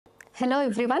Hello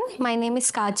everyone, my name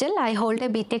is Kajal. I hold a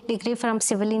BTech degree from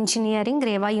Civil Engineering,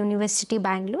 Reva University,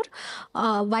 Bangalore.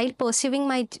 While pursuing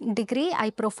my degree,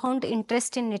 I profound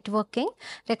interest in networking.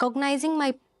 Recognizing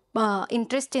my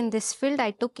interest in this field, I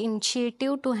took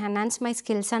initiative to enhance my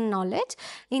skills and knowledge.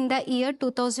 In the year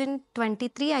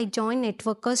 2023, I joined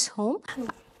Networkers Home.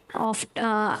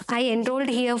 I enrolled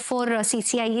here for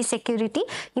CCIE Security.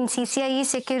 In CCIE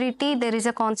Security, there is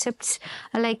a concepts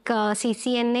like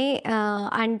CCNA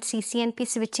and CCNP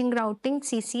switching routing,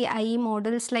 CCIE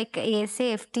models like ASA,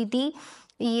 FTD,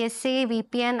 ESA,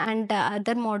 VPN, and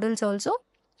other models also.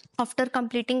 After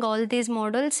completing all these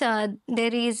models,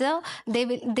 they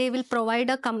will provide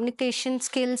a communication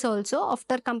skills also.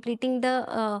 After completing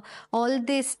the all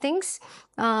these things,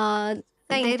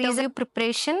 there is a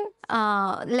preparation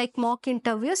like mock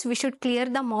interviews. We should clear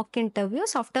the mock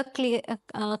interviews. After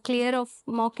clear of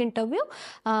mock interview,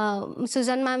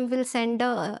 Susan ma'am will send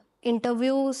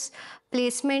interviews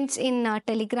placements in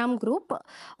Telegram group.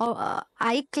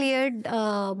 I cleared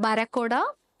BARRACUDA.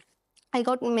 I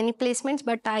got many placements,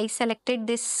 but I selected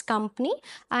this company.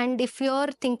 And if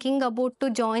you're thinking about to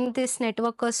join this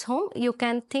Networkers Home, you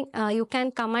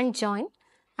can come and join.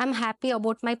 I'm happy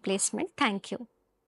about my placement. Thank you.